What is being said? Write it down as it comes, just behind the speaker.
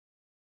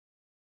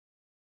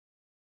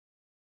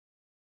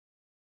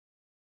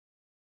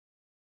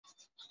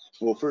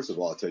Well, first of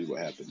all, I'll tell you what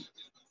happened.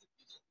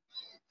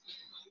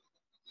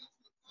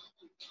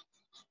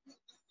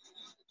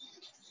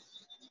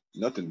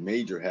 Nothing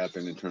major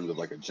happened in terms of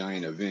like a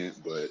giant event,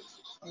 but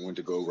I went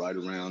to go ride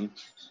around,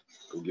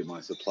 go get my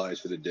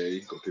supplies for the day,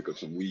 go pick up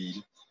some weed,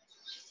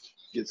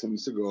 get some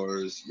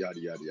cigars, yada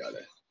yada yada.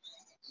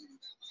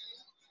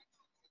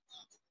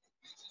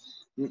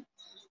 Mm.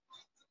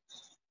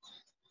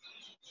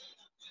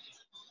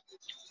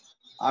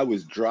 I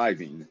was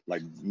driving,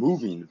 like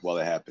moving while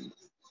it happened.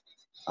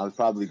 I was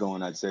probably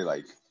going, I'd say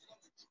like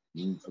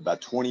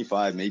about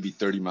 25, maybe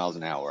 30 miles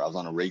an hour. I was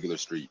on a regular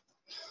street.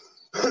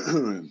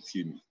 Excuse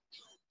me.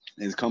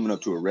 And it's coming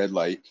up to a red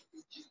light.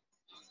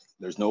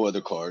 There's no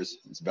other cars.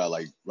 It's about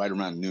like right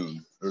around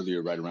noon,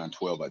 earlier, right around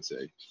 12, I'd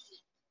say.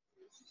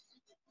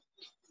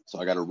 So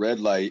I got a red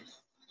light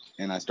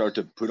and I start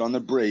to put on the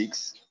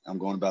brakes. I'm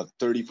going about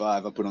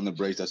 35. I put on the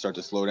brakes. I start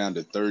to slow down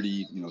to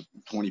 30,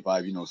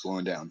 25,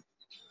 slowing down.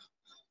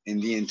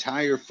 And the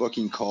entire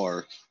fucking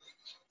car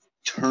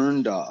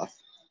turned off.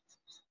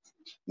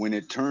 When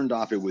it turned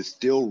off, it was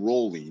still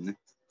rolling.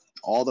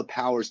 All the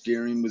power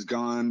steering was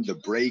gone. The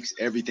brakes,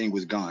 everything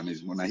was gone.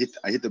 Is when I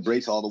hit the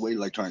brakes all the way to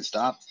like try and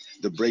stop.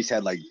 The brakes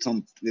had like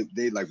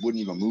they like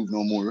wouldn't even move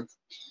no more.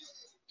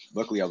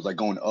 Luckily, I was like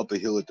going up a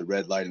hill at the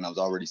red light, and I was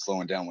already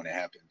slowing down when it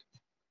happened.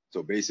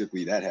 So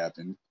basically, that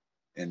happened,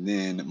 and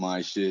then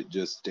my shit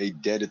just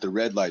stayed dead at the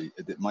red light.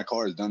 My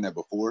car has done that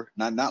before,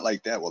 not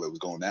like that while it was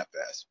going that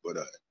fast, but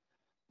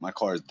my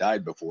car has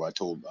died before. I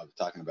was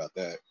talking about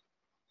that.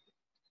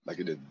 Like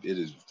it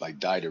is like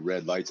died at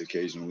red lights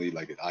occasionally,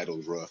 like it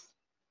idles rough.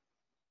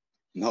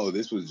 No,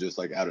 this was just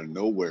like out of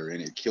nowhere,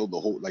 and it killed the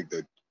whole. Like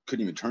the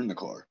couldn't even turn the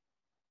car.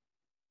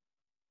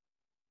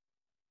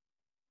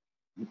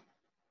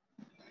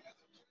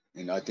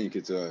 And I think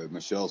it's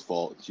Michelle's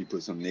fault. She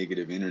put some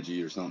negative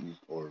energy or something,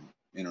 or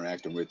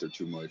interacting with her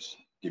too much.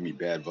 Give me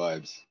bad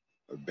vibes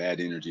or bad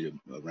energy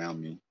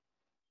around me.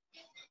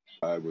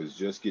 I was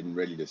just getting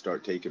ready to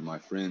start taking my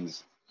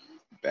friends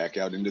back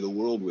out into the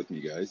world with me,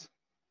 guys.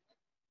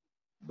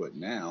 But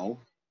now,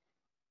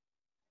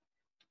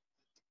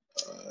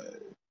 uh,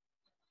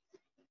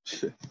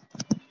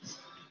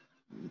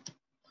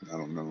 I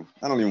don't know.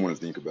 I don't even want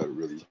to think about it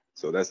really.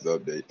 So that's the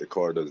update. The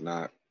car does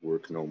not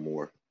work no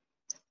more.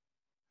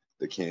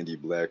 The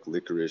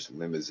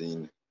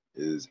Candy-Black-Licorice-Limousine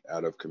is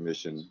out of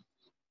commission.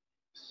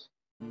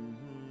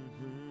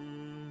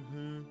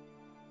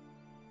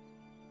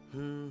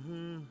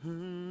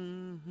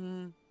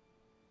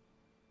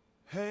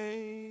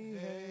 Hey.